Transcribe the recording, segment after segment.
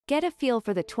Get a feel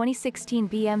for the 2016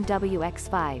 BMW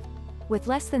X5. With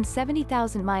less than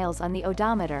 70,000 miles on the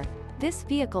odometer, this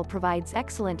vehicle provides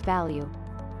excellent value.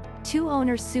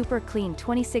 Two-owner super clean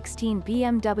 2016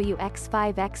 BMW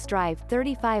X5 xDrive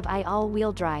 35i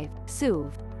all-wheel drive,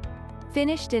 SUV.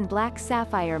 Finished in black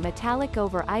sapphire metallic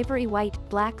over ivory white,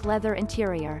 black leather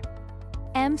interior.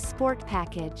 M Sport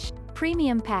Package,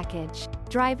 Premium Package,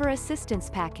 Driver Assistance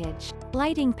Package,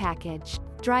 Lighting Package,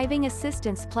 Driving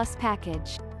Assistance Plus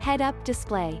Package, Head-Up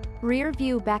Display, Rear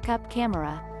View Backup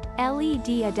Camera,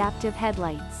 LED Adaptive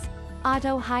Headlights,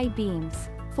 Auto High Beams,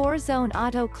 4-Zone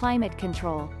Auto Climate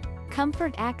Control,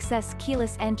 Comfort Access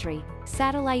Keyless Entry,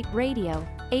 Satellite Radio,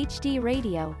 HD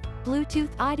Radio,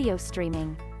 Bluetooth Audio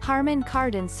Streaming, Harman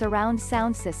Kardon Surround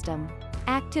Sound System,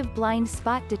 Active Blind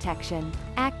Spot Detection,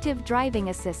 Active Driving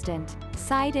Assistant,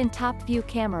 Side and Top View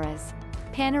Cameras,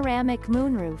 Panoramic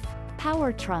Moonroof,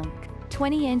 Power Trunk,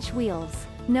 20-inch wheels,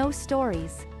 no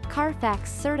stories, Carfax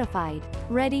certified,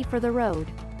 ready for the road.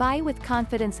 Buy with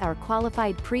confidence. Our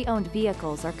qualified pre-owned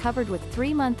vehicles are covered with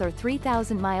 3-month or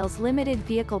 3,000 miles limited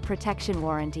vehicle protection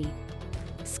warranty.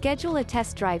 Schedule a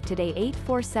test drive today.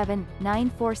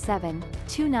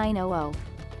 847-947-2900.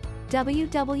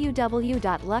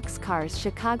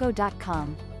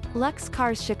 www.luxcarschicago.com. Lux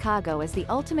Cars Chicago is the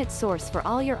ultimate source for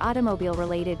all your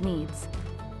automobile-related needs.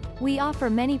 We offer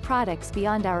many products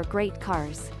beyond our great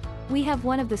cars. We have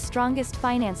one of the strongest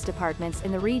finance departments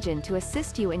in the region to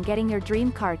assist you in getting your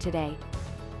dream car today.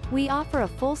 We offer a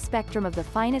full spectrum of the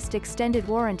finest extended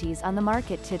warranties on the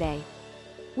market today.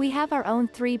 We have our own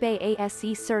 3-bay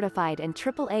ASE certified and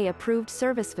AAA approved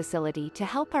service facility to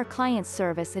help our clients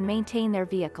service and maintain their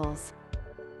vehicles.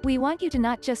 We want you to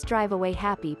not just drive away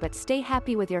happy but stay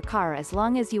happy with your car as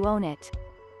long as you own it.